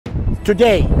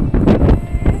Today,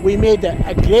 we made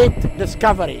a great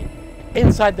discovery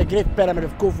inside the Great Pyramid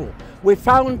of Khufu. We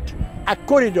found a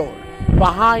corridor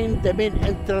behind the main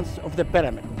entrance of the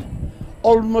pyramid,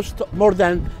 almost more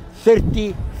than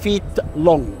 30 feet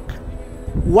long.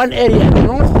 One area in the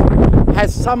north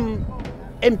has some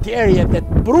empty area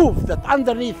that proves that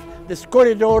underneath this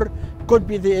corridor could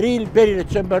be the real burial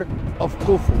chamber of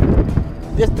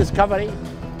Khufu. This discovery,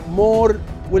 more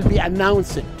will be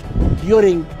announced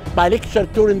during my lecture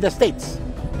tour in the States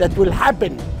that will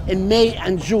happen in May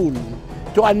and June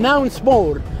to announce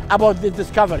more about this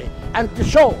discovery and to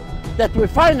show that we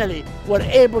finally were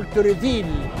able to reveal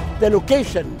the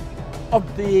location of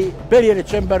the burial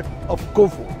chamber of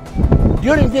Khufu.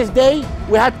 During this day,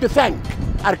 we had to thank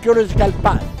Archaeological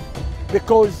Path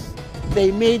because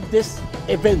they made this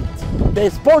event. They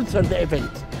sponsored the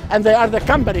event, and they are the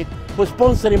company who's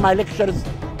sponsoring my lectures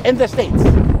in the States.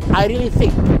 I really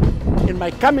think in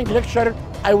my coming lecture,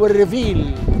 I will reveal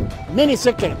many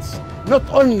secrets, not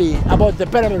only about the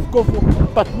Pyramid of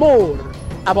Khufu, but more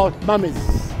about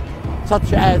mummies,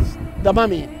 such as the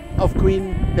mummy of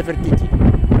Queen Nefertiti.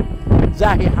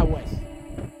 Zahi Hawass.